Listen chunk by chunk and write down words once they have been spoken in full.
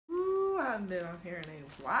haven't been on here in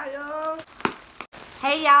a while.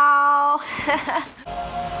 Hey y'all.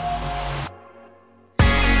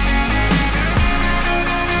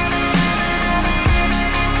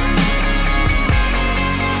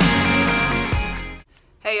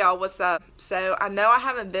 Hey y'all, what's up? So I know I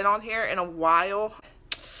haven't been on here in a while.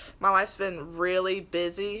 My life's been really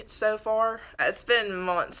busy so far. It's been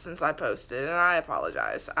months since I posted, and I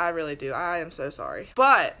apologize. I really do. I am so sorry.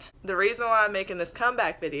 But the reason why I'm making this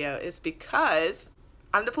comeback video is because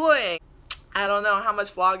I'm deploying. I don't know how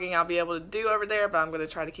much vlogging I'll be able to do over there, but I'm going to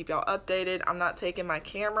try to keep y'all updated. I'm not taking my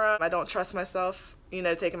camera. I don't trust myself, you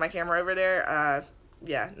know, taking my camera over there.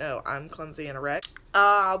 Yeah, no, I'm clumsy and a wreck.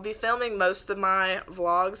 I'll be filming most of my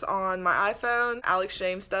vlogs on my iPhone. Alex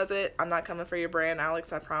James does it. I'm not coming for your brand,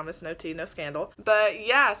 Alex. I promise. No tea, no scandal. But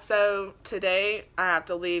yeah, so today I have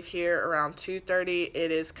to leave here around 2:30.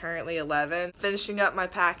 It is currently 11. Finishing up my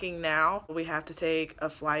packing now. We have to take a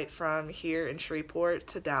flight from here in Shreveport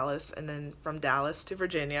to Dallas, and then from Dallas to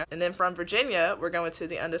Virginia. And then from Virginia, we're going to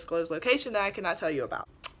the undisclosed location that I cannot tell you about.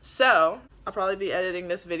 So I'll probably be editing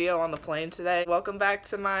this video on the plane today. Welcome back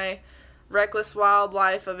to my reckless wild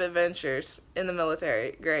life of adventures in the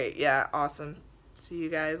military. Great, yeah, awesome. See you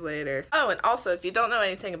guys later. Oh, and also, if you don't know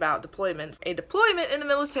anything about deployments, a deployment in the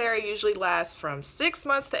military usually lasts from 6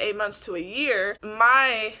 months to 8 months to a year.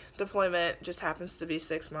 My deployment just happens to be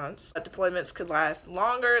 6 months. Deployments could last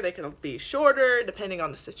longer, they could be shorter, depending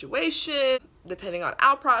on the situation, depending on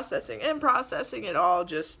out processing, in processing. It all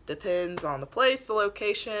just depends on the place, the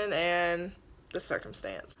location, and the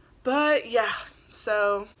circumstance. But yeah,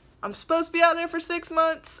 so I'm supposed to be out there for 6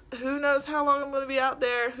 months. Who knows how long I'm going to be out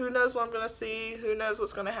there? Who knows what I'm going to see? Who knows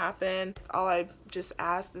what's going to happen? All I just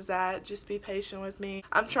ask is that just be patient with me.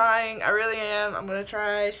 I'm trying. I really am. I'm going to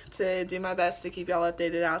try to do my best to keep y'all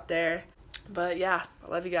updated out there. But yeah,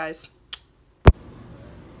 I love you guys.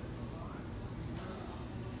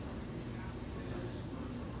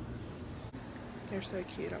 They're so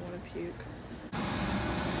cute. I want to puke.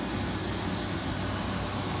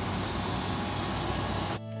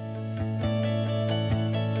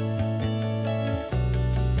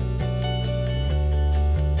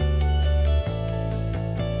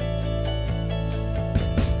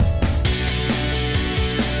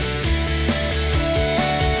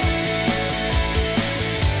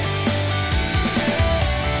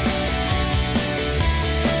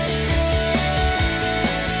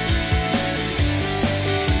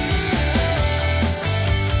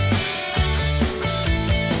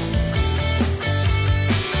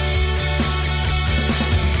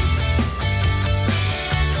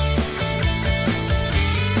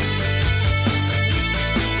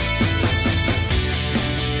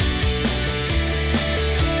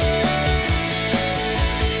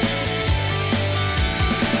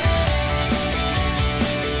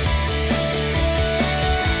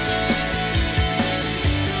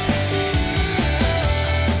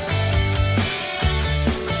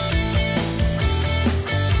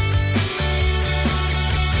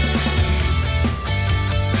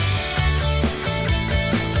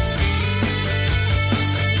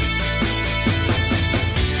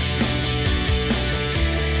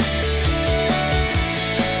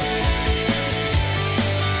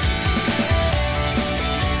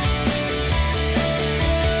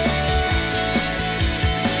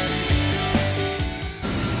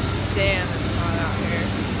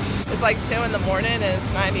 It's like 2 in the morning and it's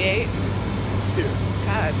 98. Yeah.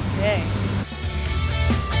 God dang.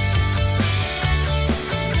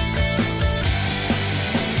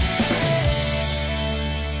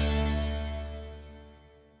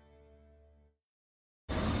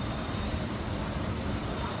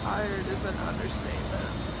 Tired is an understatement.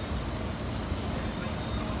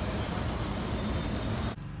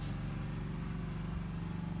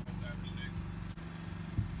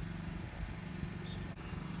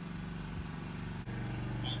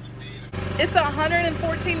 It's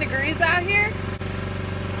 114 degrees out here.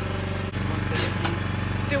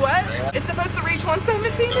 Do what? It's supposed to reach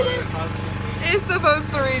 117 today? It's supposed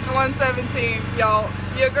to reach 117. Y'all,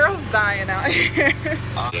 your girl's dying out here.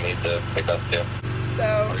 You need to pick up too.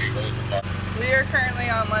 So, we are currently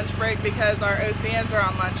on lunch break because our OCNs are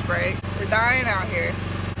on lunch break. We're dying out here.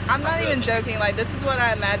 I'm not even joking. Like, this is what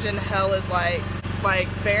I imagine hell is like. Like,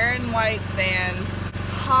 barren white sands,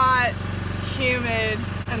 hot, humid,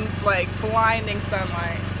 and like blinding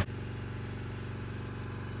sunlight.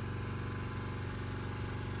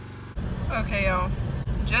 Okay, y'all,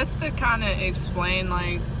 just to kind of explain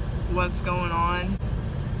like what's going on.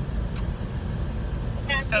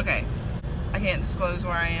 Okay, I can't disclose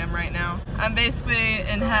where I am right now. I'm basically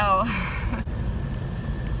in hell.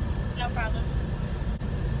 No problem.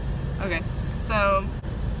 Okay, so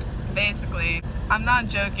basically, I'm not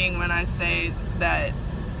joking when I say that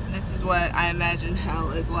this is what I imagine hell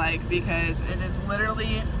is like, because it is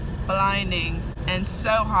literally blinding and so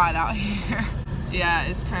hot out here. Yeah,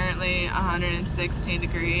 it's currently 116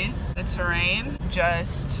 degrees. The terrain,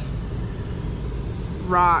 just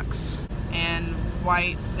rocks and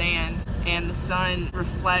white sand, and the sun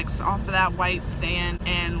reflects off of that white sand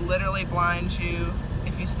and literally blinds you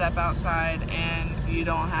if you step outside and you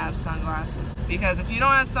don't have sunglasses. Because if you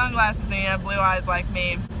don't have sunglasses and you have blue eyes like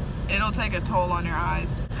me, it'll take a toll on your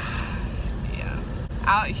eyes. Yeah.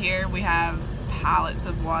 Out here we have pallets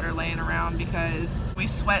of water laying around because we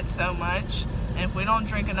sweat so much, and if we don't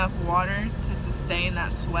drink enough water to sustain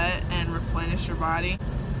that sweat and replenish your body,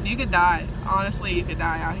 you could die. Honestly, you could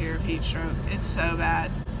die out here of heat stroke. It's so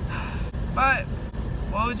bad. But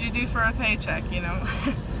what would you do for a paycheck, you know?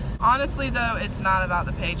 Honestly though, it's not about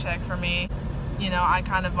the paycheck for me. You know, I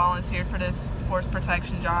kind of volunteered for this force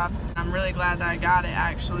protection job. I'm really glad that I got it,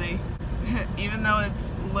 actually. Even though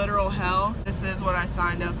it's literal hell, this is what I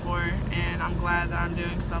signed up for, and I'm glad that I'm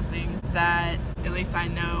doing something that at least I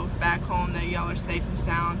know back home that y'all are safe and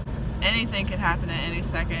sound. Anything could happen at any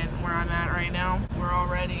second where I'm at right now. We're all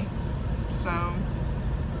ready. So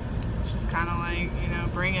it's just kind of like, you know,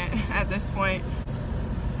 bring it at this point.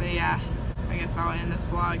 But yeah, I guess I'll end this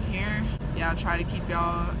vlog here. Yeah, I'll try to keep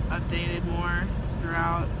y'all updated more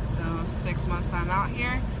throughout the 6 months I'm out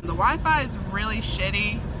here. The Wi-Fi is really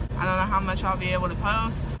shitty. I don't know how much I'll be able to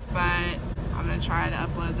post, but I'm gonna try to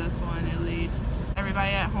upload this one at least.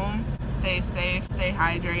 Everybody at home, stay safe, stay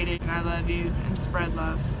hydrated, and I love you, and spread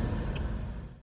love.